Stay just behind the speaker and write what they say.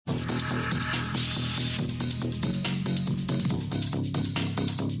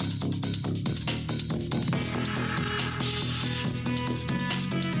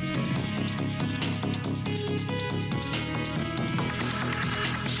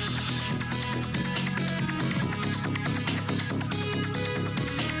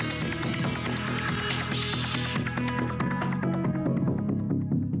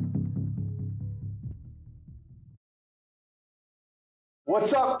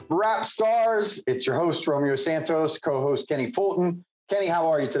What's up, rap stars? It's your host, Romeo Santos, co-host Kenny Fulton. Kenny, how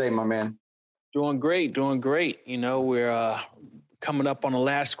are you today, my man? Doing great. You know, we're coming up on the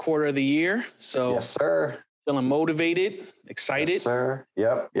last quarter of the year. So yes, sir. Feeling motivated, excited. Yes, sir.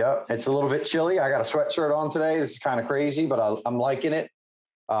 Yep. It's a little bit chilly. I got a sweatshirt on today. This is kind of crazy, but I'm liking it.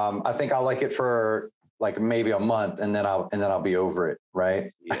 I think I'll like it for like maybe a month, and then I'll be over it.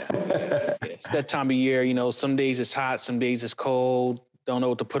 Right. Yeah. It's that time of year. You know, some days it's hot, some days it's cold. Don't know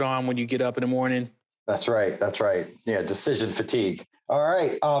what to put on when you get up in the morning. That's right. Yeah. Decision fatigue. All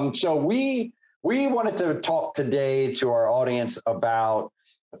right. So we wanted to talk today to our audience about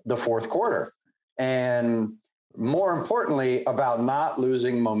the fourth quarter, and more importantly, about not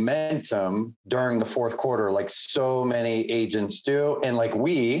losing momentum during the fourth quarter, like so many agents do, and like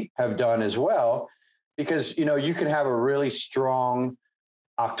we have done as well, because, you know, you can have a really strong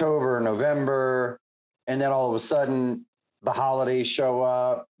October, November, and then all of a sudden the holidays show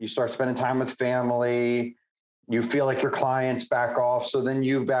up, you start spending time with family, you feel like your clients back off, so then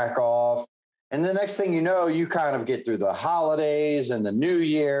you back off. And the next thing you know, you kind of get through the holidays and the new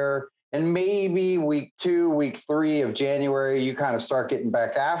year, and maybe week 2, week 3 of January, you kind of start getting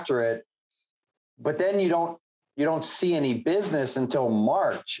back after it. But then you don't see any business until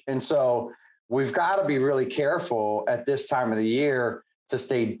March. And so we've got to be really careful at this time of the year to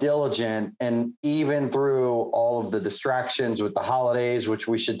stay diligent, and even through all of the distractions with the holidays, which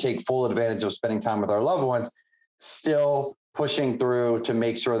we should take full advantage of spending time with our loved ones, still pushing through to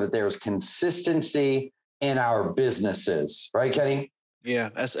make sure that there's consistency in our businesses. Right, Kenny? Yeah,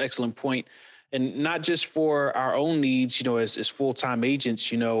 that's an excellent point. And not just for our own needs, you know, as full-time agents,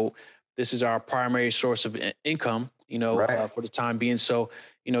 you know, this is our primary source of income, you know, right. For the time being. So,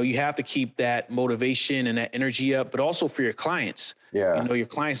 you know, you have to keep that motivation and that energy up, but also for your clients. Yeah. You know, your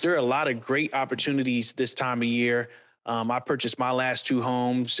clients, there are a lot of great opportunities this time of year. I purchased my last 2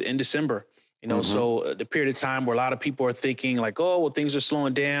 homes in December. You know, so the period of time where a lot of people are thinking like, oh, well, things are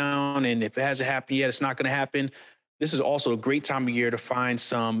slowing down, and if it hasn't happened yet, it's not going to happen. This is also a great time of year to find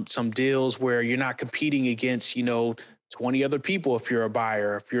some deals where you're not competing against, you know, 20 other people. If you're a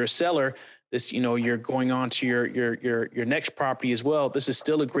buyer, if you're a seller, this, you know, you're going on to your next property as well. This is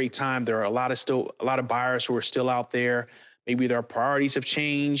still a great time. There are a lot of buyers who are still out there. Maybe their priorities have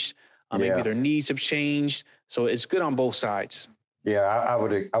changed. Maybe their needs have changed. So it's good on both sides. Yeah, I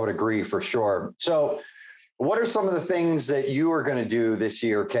would agree for sure. So what are some of the things that you are going to do this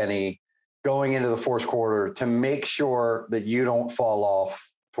year, Kenny, going into the fourth quarter to make sure that you don't fall off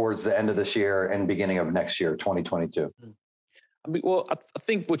towards the end of this year and beginning of next year, 2022? I mean, well, I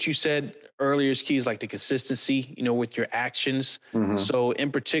think what you said earlier is key, is like the consistency, you know, with your actions. So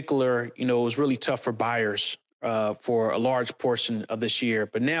in particular, you know, it was really tough for buyers for a large portion of this year,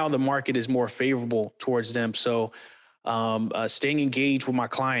 but now the market is more favorable towards them. So staying engaged with my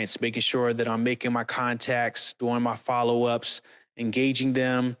clients, making sure that I'm making my contacts, doing my follow-ups, engaging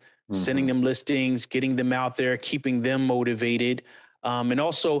them, sending them listings, getting them out there, keeping them motivated. And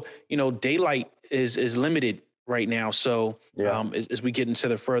also, you know, daylight is limited right now. So as we get into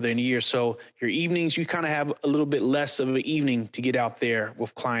the further in the year, so your evenings, you kind of have a little bit less of an evening to get out there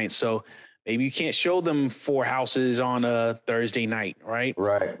with clients. So maybe you can't show them 4 houses on a Thursday night, right?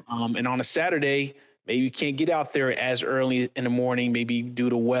 Right. And on a Saturday, maybe you can't get out there as early in the morning, maybe due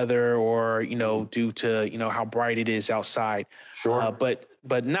to weather or, you know, due to, you know, how bright it is outside. Sure.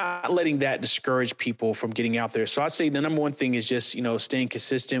 But not letting that discourage people from getting out there. So I'd say the number one thing is just, you know, staying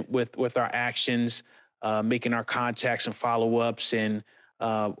consistent with our actions, making our contacts and follow-ups, and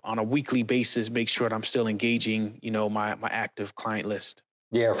on a weekly basis, make sure that I'm still engaging, you know, my active client list.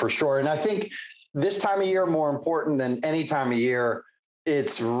 Yeah, for sure. And I think this time of year, more important than any time of year,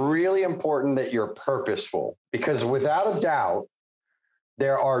 it's really important that you're purposeful, because without a doubt,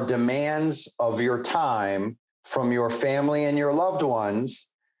 there are demands of your time from your family and your loved ones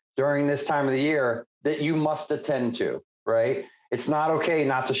during this time of the year that you must attend to, right? It's not okay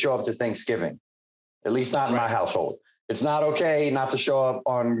not to show up to Thanksgiving, at least not in my household. It's not okay not to show up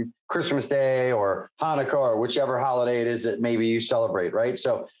on Christmas Day or Hanukkah or whichever holiday it is that maybe you celebrate, right?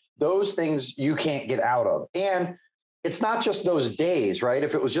 So those things you can't get out of. And it's not just those days, right?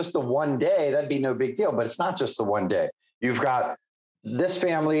 If it was just the one day, that'd be no big deal, but it's not just the one day. You've got this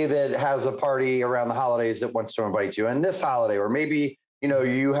family that has a party around the holidays that wants to invite you, and this holiday, or maybe, you know,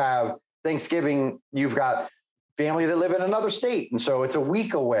 you have Thanksgiving, you've got family that live in another state, and so it's a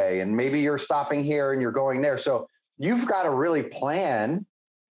week away, and maybe you're stopping here and you're going there. So you've got to really plan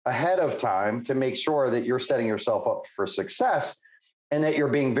ahead of time to make sure that you're setting yourself up for success and that you're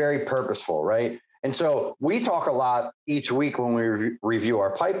being very purposeful, right? And so we talk a lot each week when we review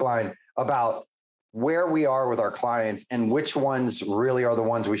our pipeline about where we are with our clients and which ones really are the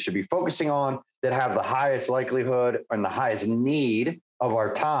ones we should be focusing on that have the highest likelihood and the highest need of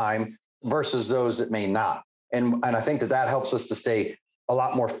our time versus those that may not. And I think that helps us to stay a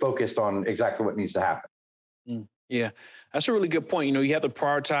lot more focused on exactly what needs to happen. Yeah, that's a really good point. You have to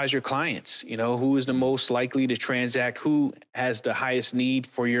prioritize your clients, who is the most likely to transact, who has the highest need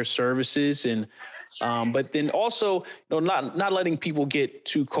for your services. And, but then also, not letting people get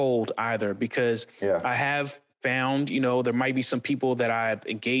too cold either, because I have found, there might be some people that I've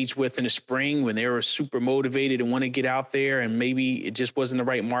engaged with in the spring when they were super motivated and want to get out there, and maybe it just wasn't the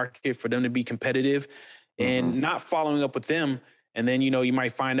right market for them to be competitive, and not following up with them. And then, you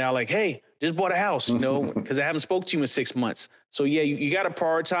might find out like, hey, just bought a house, because I haven't spoke to you in 6 months. So yeah, you got to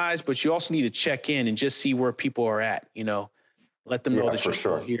prioritize, but you also need to check in and just see where people are at, let them know that you're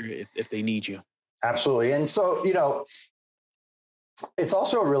still here if they need you. Absolutely. And so, it's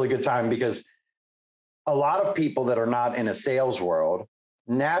also a really good time because a lot of people that are not in a sales world,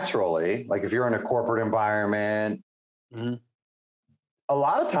 naturally, like if you're in a corporate environment, a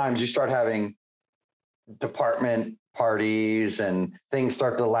lot of times you start having department parties and things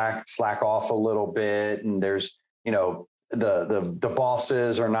start to slack off a little bit. And there's, the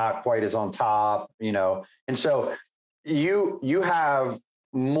bosses are not quite as on top, and so you have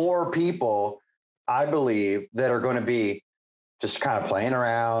more people, I believe, that are going to be just kind of playing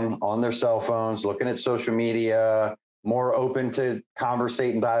around on their cell phones, looking at social media, more open to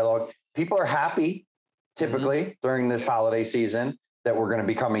conversate and dialogue. People are happy typically during this holiday season that we're going to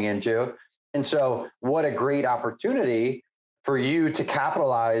be coming into. And so what a great opportunity for you to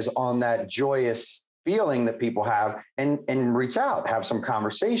capitalize on that joyous feeling that people have and reach out, have some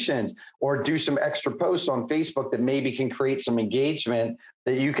conversations, or do some extra posts on Facebook that maybe can create some engagement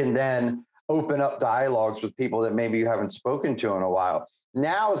that you can then open up dialogues with people that maybe you haven't spoken to in a while.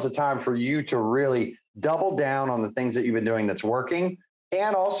 Now is the time for you to really double down on the things that you've been doing that's working,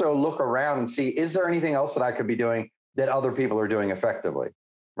 and also look around and see, is there anything else that I could be doing that other people are doing effectively?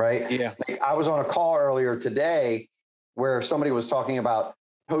 Right? Yeah. Like I was on a call earlier today where somebody was talking about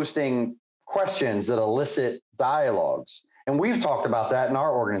posting questions that elicit dialogues. And we've talked about that in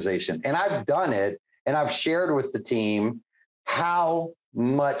our organization. And I've done it, and I've shared with the team how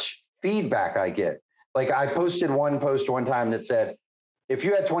much feedback I get. Like I posted one post one time that said, if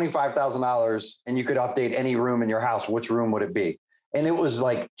you had $25,000 and you could update any room in your house, which room would it be? And it was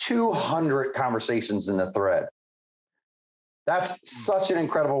like 200 conversations in the thread. That's such an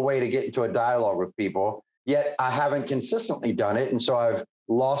incredible way to get into a dialogue with people, yet I haven't consistently done it. And so I've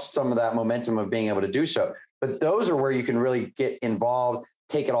lost some of that momentum of being able to do so. But those are where you can really get involved,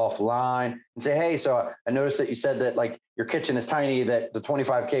 take it offline and say, hey, so I noticed that you said that like your kitchen is tiny, that the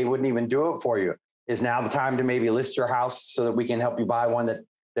 25K wouldn't even do it for you. Is now the time to maybe list your house so that we can help you buy one that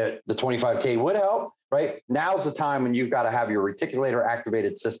the 25K would help, right? Now's the time when you've got to have your reticulator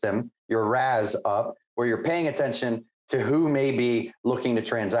activated system, your RAS up, where you're paying attention to who may be looking to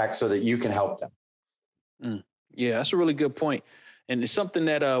transact so that you can help them. Yeah, that's a really good point. And it's something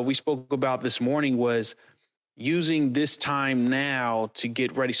that we spoke about this morning was using this time now to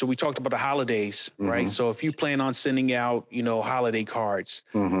get ready. So we talked about the holidays, right? So if you plan on sending out, holiday cards,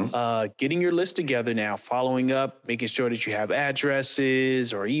 getting your list together now, following up, making sure that you have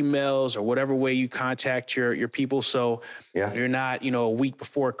addresses or emails or whatever way you contact your people. So you're not, a week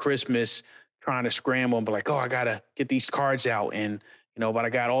before Christmas trying to scramble and be like, oh, I got to get these cards out. And, but I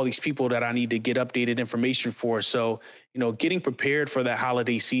got all these people that I need to get updated information for. So, getting prepared for that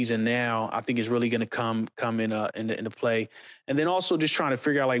holiday season now, I think is really going to come into play. And then also just trying to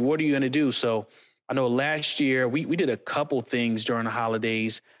figure out, like, what are you going to do? So I know last year we did a couple things during the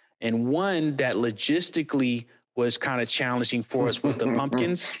holidays, and one that logistically was kind of challenging for us was the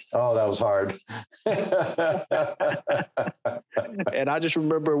pumpkins. Oh, that was hard. And I just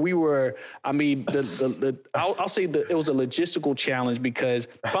remember I'll say that it was a logistical challenge because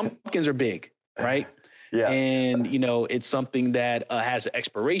pumpkins are big, right? Yeah. And, it's something that has an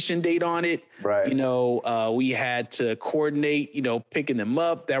expiration date on it. Right. We had to coordinate, picking them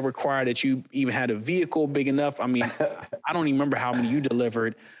up. That required that you even had a vehicle big enough. I mean, I don't even remember how many you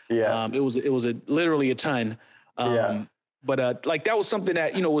delivered. Yeah. It was literally a ton. But like that was something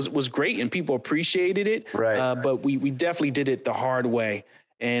that, was great and people appreciated it. Right. But we definitely did it the hard way.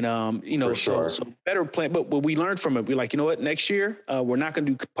 And, so better plan. But we learned from it. We're like, you know what, next year, we're not going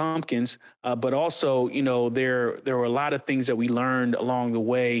to do pumpkins. But also, there were a lot of things that we learned along the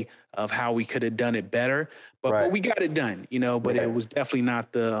way of how we could have done it better. But we got it done, but it was definitely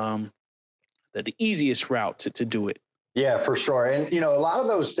not the easiest route to do it. Yeah, for sure. And, a lot of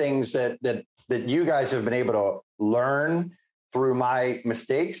those things that you guys have been able to learn through my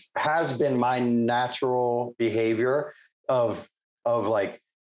mistakes has been my natural behavior of like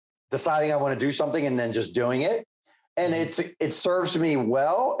deciding I want to do something and then just doing it. And it serves me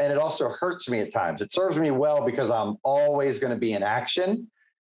well, and it also hurts me at times. It serves me well because I'm always going to be in action.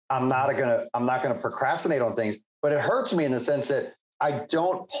 I'm not going to procrastinate on things, but it hurts me in the sense that I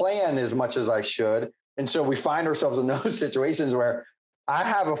don't plan as much as I should. And so we find ourselves in those situations where I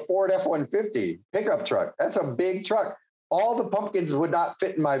have a Ford F-150 pickup truck. That's a big truck. All the pumpkins would not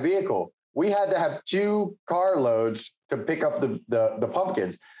fit in my vehicle. We had to have 2 car loads to pick up the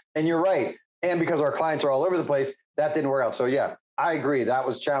pumpkins. And you're right. And because our clients are all over the place, that didn't work out. So yeah, I agree. That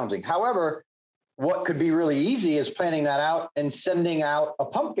was challenging. However, what could be really easy is planning that out and sending out a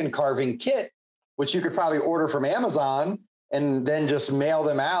pumpkin carving kit, which you could probably order from Amazon and then just mail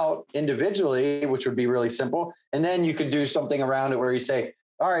them out individually, which would be really simple. And then you could do something around it where you say,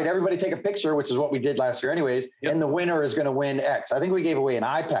 all right, everybody take a picture, which is what we did last year anyways. Yep. And the winner is going to win X. I think we gave away an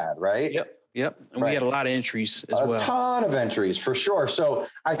iPad, right? Yep. And we had a lot of entries as well. A ton of entries for sure. So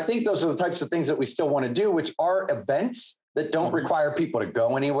I think those are the types of things that we still want to do, which are events that don't require people to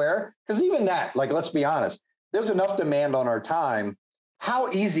go anywhere. Because even that, like, let's be honest, there's enough demand on our time. How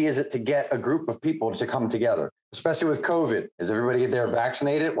easy is it to get a group of people to come together, especially with COVID? Is everybody there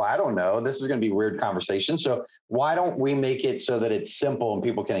vaccinated? Well, I don't know. This is going to be a weird conversation. So why don't we make it so that it's simple and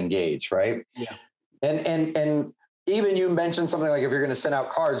people can engage, right? Yeah. And even you mentioned something like, if you're going to send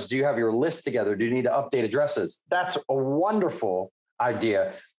out cards, do you have your list together? Do you need to update addresses? That's a wonderful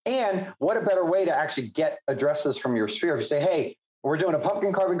idea. And what a better way to actually get addresses from your sphere. If you say, hey, we're doing a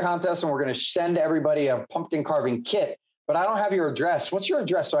pumpkin carving contest and we're going to send everybody a pumpkin carving kit, but I don't have your address. What's your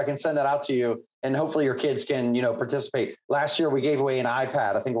address so I can send that out to you? And hopefully your kids can, participate. Last year we gave away an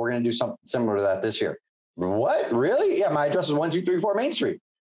iPad. I think we're going to do something similar to that this year. What? Really? Yeah, my address is 1234 Main Street.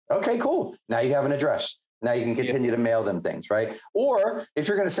 Okay, cool. Now you have an address. Now you can continue to mail them things, right? Or if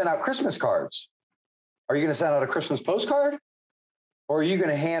you're going to send out Christmas cards, are you going to send out a Christmas postcard? Or are you going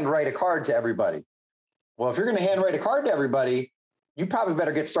to hand write a card to everybody? Well, if you're going to hand write a card to everybody, you probably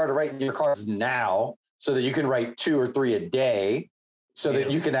better get started writing your cards now so that you can write 2 or 3 a day so that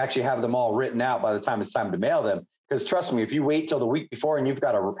you can actually have them all written out by the time it's time to mail them. Because trust me, if you wait till the week before and you've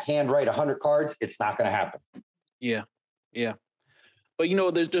got to hand write 100 cards, it's not going to happen. Yeah.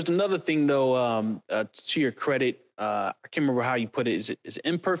 But there's another thing though. To your credit, I can't remember how you put it. Is it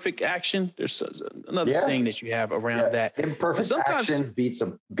imperfect action? There's another saying that you have around that. Imperfect action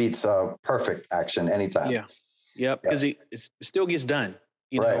beats a perfect action anytime. Yeah. Because it still gets done.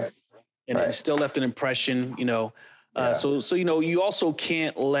 Know, and it still left an impression. So you also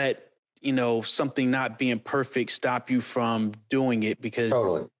can't let something not being perfect stop you from doing it, because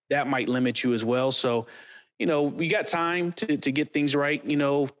that might limit you as well. So. We got time to get things right,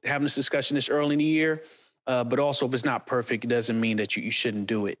 having this discussion this early in the year. But also, if it's not perfect, it doesn't mean that you shouldn't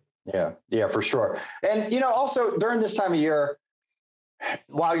do it. Yeah, for sure. And, also during this time of year,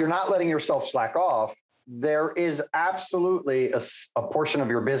 while you're not letting yourself slack off, there is absolutely a portion of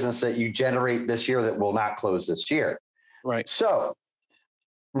your business that you generate this year that will not close this year. Right. So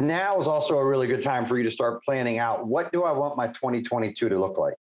now is also a really good time for you to start planning out, what do I want my 2022 to look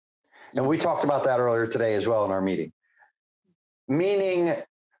like? And we talked about that earlier today as well in our meeting. Meaning,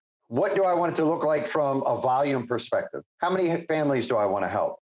 what do I want it to look like from a volume perspective? How many families do I want to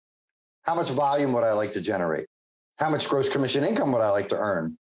help? How much volume would I like to generate? How much gross commission income would I like to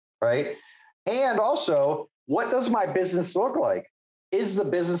earn? Right? And also, what does my business look like? Is the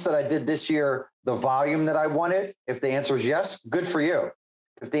business that I did this year the volume that I wanted? If the answer is yes, good for you.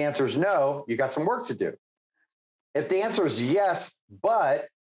 If the answer is no, you got some work to do. If the answer is yes, but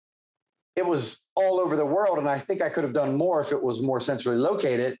it was all over the world, and I think I could have done more if it was more centrally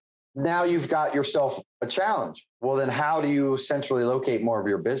located, now you've got yourself a challenge. Well, then how do you centrally locate more of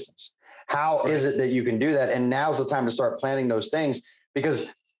your business? How is it that you can do that? And now's the time to start planning those things, because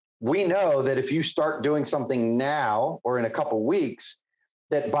we know that if you start doing something now or in a couple of weeks,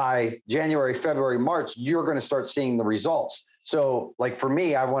 that by January, February, March, you're going to start seeing the results. So like for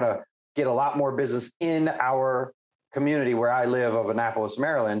me, I want to get a lot more business in our community where I live of Annapolis,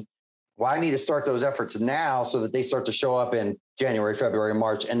 Maryland. Well, I need to start those efforts now so that they start to show up in January, February,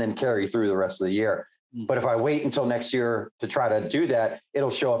 March, and then carry through the rest of the year. But if I wait until next year to try to do that,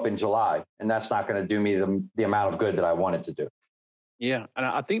 it'll show up in July, and that's not going to do me the amount of good that I want it to do. Yeah. And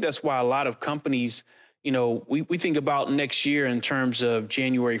I think that's why a lot of companies, we think about next year in terms of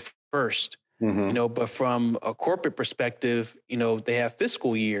January 1st, but from a corporate perspective, they have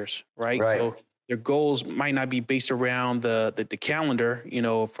fiscal years, right? So their goals might not be based around the calendar,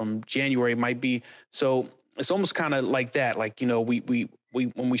 from January might be. So it's almost kind of like that. Like, we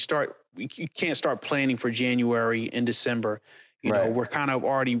when we start, you can't start planning for January and December. You know, Right. we're kind of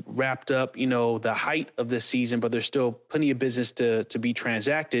already wrapped up, you know, the height of this season, but there's still plenty of business to be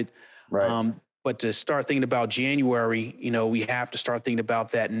transacted. Right. But to start thinking about January, you know, we have to start thinking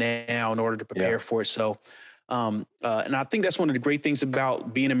about that now in order to prepare Yeah. for it. So, and I think that's one of the great things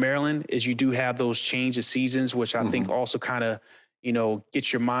about being in Maryland is you do have those change of seasons, which I think Mhm. also kind of, you know,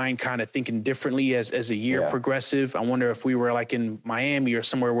 get your mind kind of thinking differently as a year Yeah. progressive. I wonder if we were like in Miami or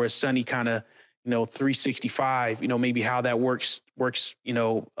somewhere where it's sunny, kind of, you know, 365, you know, maybe how that works, you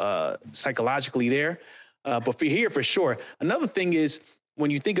know, psychologically there. But for here, for sure. Another thing is when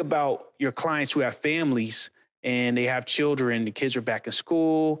you think about your clients who have families and they have children, the kids are back in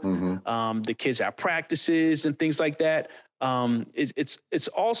school, Mhm. the kids have practices and things like that. It's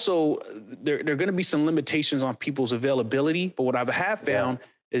also there are going to be some limitations on people's availability. But what I have Yeah. found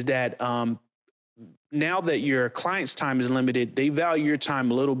is that now that your client's time is limited, they value your time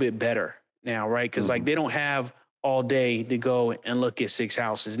a little bit better now, right? Because like Mhm. they don't have all day to go and look at 6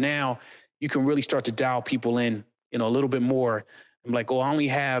 houses. Now you can really start to dial people in, you know, a little bit more. I'm like, oh, I only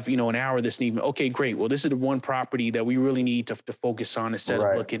have, you know, an hour this evening. Okay, great. Well, this is the one property that we really need to focus on instead of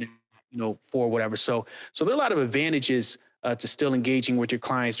Right. looking, you know, for whatever. So there are a lot of advantages to still engaging with your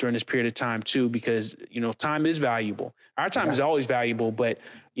clients during this period of time too, because, you know, time is valuable. Our time Yeah. is always valuable, but,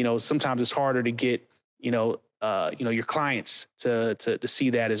 you know, sometimes it's harder to get, you know, your clients to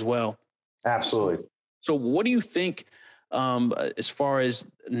see that as well. So, Absolutely. so what do you think, as far as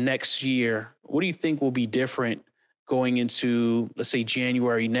next year? What do you think will be different going into, let's say,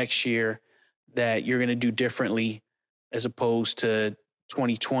 January next year that you're going to do differently as opposed to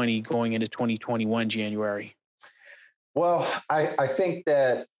 2020 going into 2021 January? Well, I think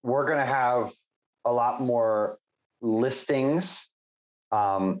that we're going to have a lot more listings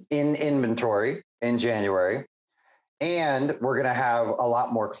in inventory in January. And we're going to have a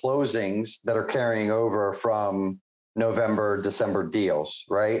lot more closings that are carrying over from November, December deals,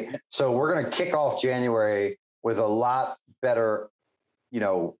 right? So we're going to kick off January with a lot better, you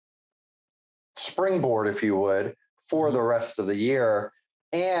know, springboard, if you would, for Mhm. the rest of the year.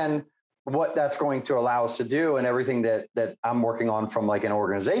 And what that's going to allow us to do and everything that I'm working on from like an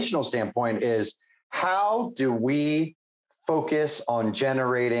organizational standpoint is how do we focus on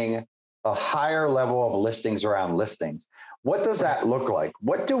generating a higher level of listings around listings? What does Right. that look like?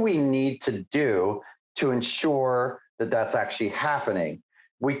 What do we need to do to ensure that that's actually happening?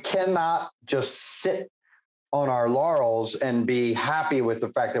 We cannot just sit on our laurels and be happy with the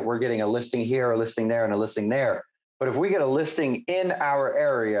fact that we're getting a listing here, a listing there, and a listing there. But if we get a listing in our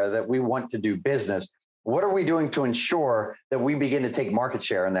area that we want to do business, what are we doing to ensure that we begin to take market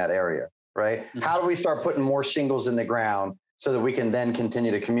share in that area, right? Mhm. How do we start putting more shingles in the ground so that we can then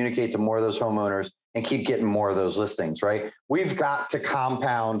continue to communicate to more of those homeowners and keep getting more of those listings, right? We've got to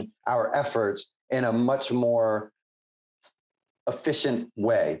compound our efforts in a much more efficient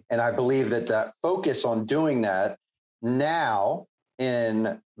way. And I believe that that focus on doing that now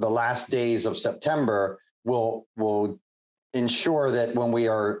in the last days of September will ensure that when we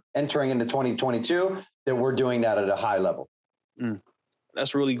are entering into 2022, that we're doing that at a high level. Mm.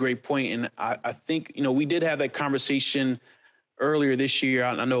 That's a really great point. And I think, you know, we did have that conversation earlier this year.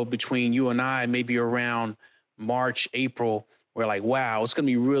 I know between you and I, maybe around March, April, we're like, wow, it's going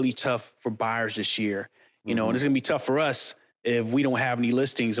to be really tough for buyers this year. You know, and Mm-hmm. it's going to be tough for us if we don't have any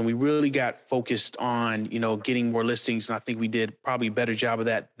listings. And we really got focused on, you know, getting more listings. And I think we did probably a better job of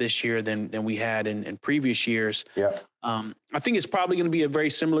that this year than we had in previous years. Yeah. I think it's probably going to be a very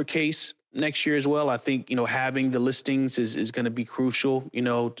similar case next year as well. I think, you know, having the listings is going to be crucial, you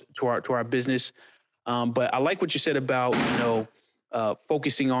know, to our business. But I like what you said about, you know,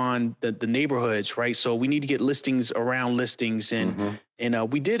 focusing on the neighborhoods, right? So we need to get listings around listings, Mm-hmm.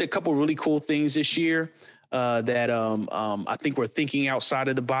 and we did a couple really cool things this year that I think we're thinking outside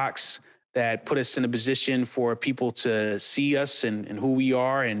of the box that put us in a position for people to see us and who we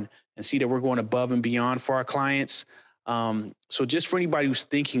are and see that we're going above and beyond for our clients. So just for anybody who's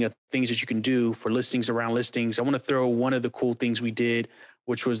thinking of things that you can do for listings around listings, I want to throw one of the cool things we did,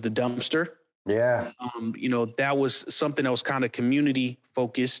 which was the dumpster. Yeah. You know, that was something that was kind of community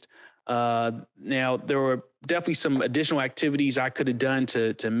focused. Now there were definitely some additional activities I could have done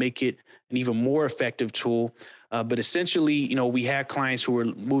to make it an even more effective tool. But essentially, you know, we had clients who were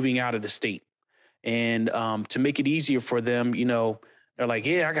moving out of the state, and to make it easier for them, you know, they're like,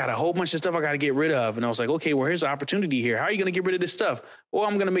 yeah, I got a whole bunch of stuff I got to get rid of. And I was like, okay, well, here's the opportunity here. How are you going to get rid of this stuff? Well,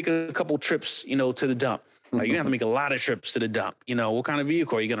 I'm going to make a couple trips, you know, to the dump. You have to make a lot of trips to the dump. You know, what kind of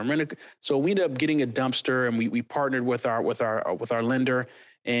vehicle are you going to rent? So we ended up getting a dumpster, and we partnered with our lender,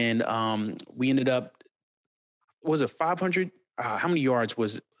 and we ended up, was it 500? how many yards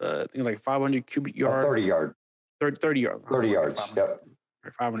was I think like 500 cubic A yard, 30 yard, 30 yard, 30 yards. Yep.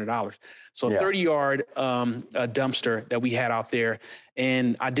 $500. So a Yeah. 30-yard dumpster that we had out there.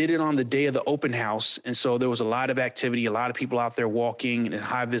 And I did it on the day of the open house. And so there was a lot of activity, a lot of people out there walking and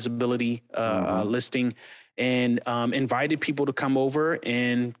high visibility listing, and invited people to come over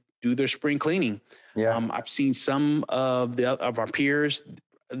and do their spring cleaning. Yeah. I've seen some of our peers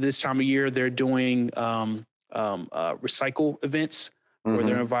this time of year, they're doing recycle events where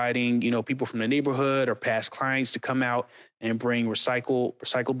they're inviting, people from the neighborhood or past clients to come out and bring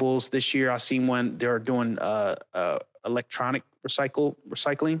recyclables. This year, I seen one. They're doing electronic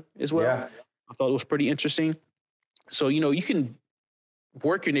recycling as well. Yeah. I thought it was pretty interesting. So you can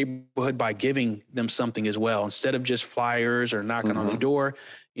work your neighborhood by giving them something as well, instead of just flyers or knocking on the door.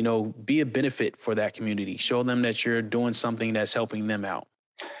 Be a benefit for that community. Show them that you're doing something that's helping them out.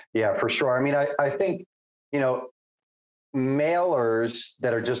 Yeah, for sure. I mean, I think mailers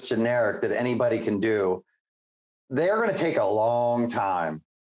that are just generic that anybody can do, they're going to take a long time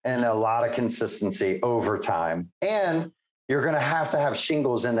and a lot of consistency over time. And you're going to have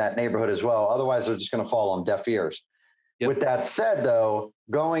shingles in that neighborhood as well. Otherwise, they're just going to fall on deaf ears. Yep. With that said, though,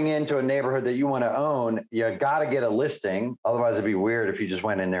 going into a neighborhood that you want to own, you got to get a listing. Otherwise, it'd be weird if you just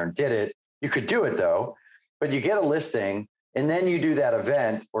went in there and did it. You could do it, though, but you get a listing and then you do that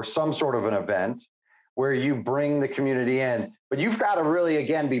event or some sort of an event where you bring the community in. But you've got to really,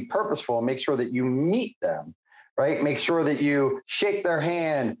 again, be purposeful and make sure that you meet them, right? Make sure that you shake their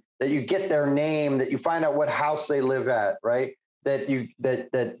hand, that you get their name, that you find out what house they live at, right? That you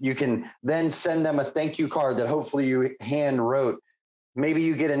can then send them a thank you card that hopefully you hand wrote. Maybe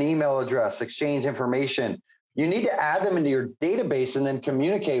you get an email address, exchange information. You need to add them into your database and then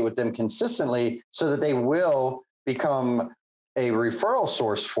communicate with them consistently so that they will become a referral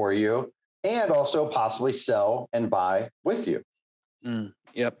source for you and also possibly sell and buy with you.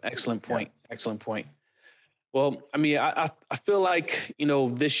 Yep. Excellent point. Yeah. Excellent point. Well, I mean, I feel like,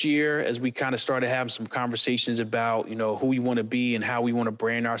 this year, as we kind of started having some conversations about, who we want to be and how we want to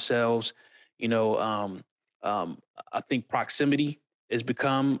brand ourselves, I think proximity has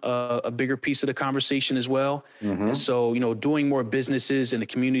become a bigger piece of the conversation as well. And so, doing more businesses in the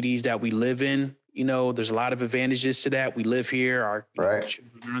communities that we live in, there's a lot of advantages to that. We live here, our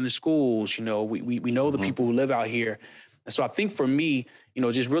children are in the schools, we know the people who live out here. And so I think for me,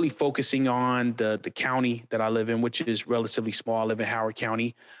 just really focusing on the county that I live in, which is relatively small. I live in Howard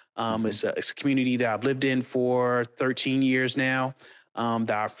County. It's a community that I've lived in for 13 years now,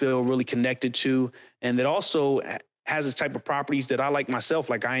 that I feel really connected to, and that also has a type of properties that I like myself.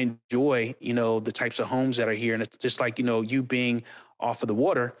 Like I enjoy, the types of homes that are here. And it's just like, you being off of the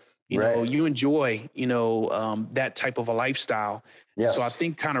water, you enjoy, that type of a lifestyle. Yes. So I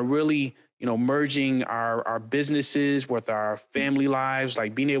think kind of really, merging our businesses with our family lives,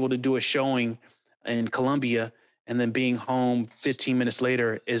 like being able to do a showing in Columbia and then being home 15 minutes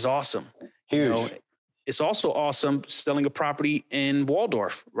later is awesome. Huge. It's also awesome selling a property in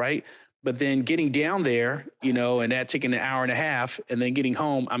Waldorf, right? But then getting down there, and that taking an hour and a half and then getting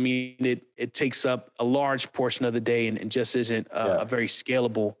home, I mean, it takes up a large portion of the day and just isn't a very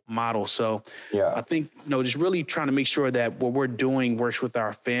scalable model. So I think, just really trying to make sure that what we're doing works with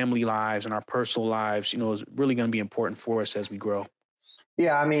our family lives and our personal lives, is really going to be important for us as we grow.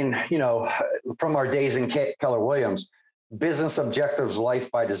 Yeah. I mean, from our days in Keller Williams, Business Objectives, Life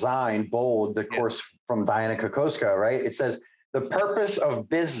by Design, bold, the course from Diana Kokoska, right? It says, the purpose of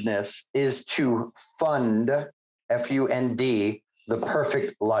business is to fund, F-U-N-D, the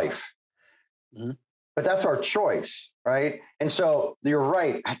perfect life. But that's our choice, right? And so you're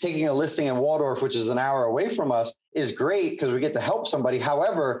right. Taking a listing in Waldorf, which is an hour away from us, is great because we get to help somebody.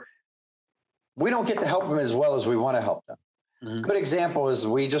 However, we don't get to help them as well as we want to help them. Good example is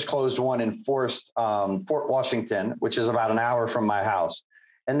we just closed one in Fort Washington, which is about an hour from my house.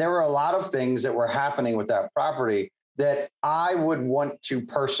 And there were a lot of things that were happening with that property that I would want to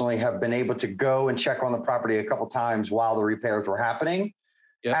personally have been able to go and check on the property a couple of times while the repairs were happening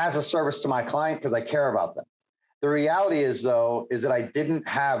as a service to my client because I care about them. The reality is, though, is that I didn't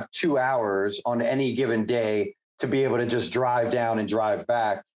have 2 hours on any given day to be able to just drive down and drive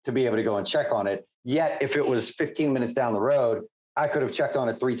back to be able to go and check on it. Yet, if it was 15 minutes down the road, I could have checked on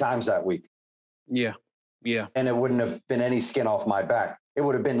it 3 times that week. Yeah. And it wouldn't have been any skin off my back. It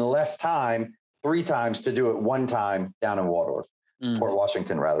would have been less time 3 times to do it 1 time down in Waldorf, Fort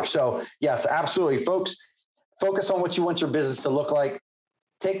Washington, rather. So yes, absolutely. Folks, focus on what you want your business to look like.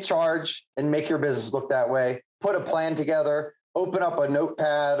 Take charge and make your business look that way. Put a plan together, open up a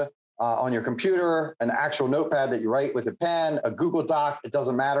notepad on your computer, an actual notepad that you write with a pen, a Google Doc, it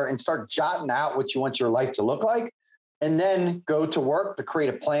doesn't matter, and start jotting out what you want your life to look like. and then go to work to create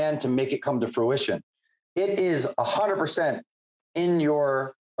a plan to make it come to fruition. It is 100% in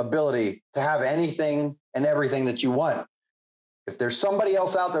your ability to have anything and everything that you want. If there's somebody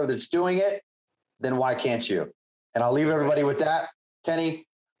else out there that's doing it, then why can't you? And I'll leave everybody with that. Kenny,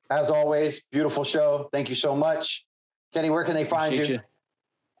 as always, beautiful show. Thank you so much. Kenny, where can they find you?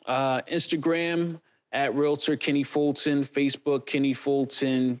 Instagram at Realtor Kenny Fulton, Facebook Kenny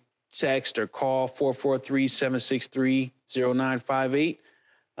Fulton, text or call 443-763-0958,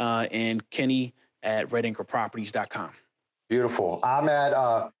 and Kenny at redanchorproperties.com. Beautiful. I'm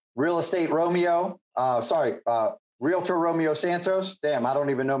at Real Estate Romeo. Realtor Romeo Santos. Damn, I don't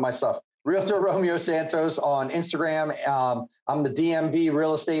even know my stuff. Realtor Romeo Santos on Instagram. I'm the DMV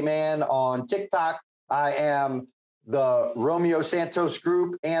Real Estate Man on TikTok. I am the Romeo Santos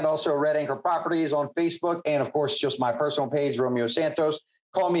Group and also Red Anchor Properties on Facebook. And of course, just my personal page, Romeo Santos.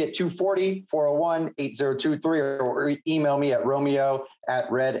 Call me at 240-401-8023 or email me at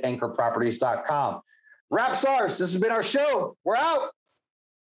romeo@redanchorproperties.com. Rap stars, this has been our show. We're out.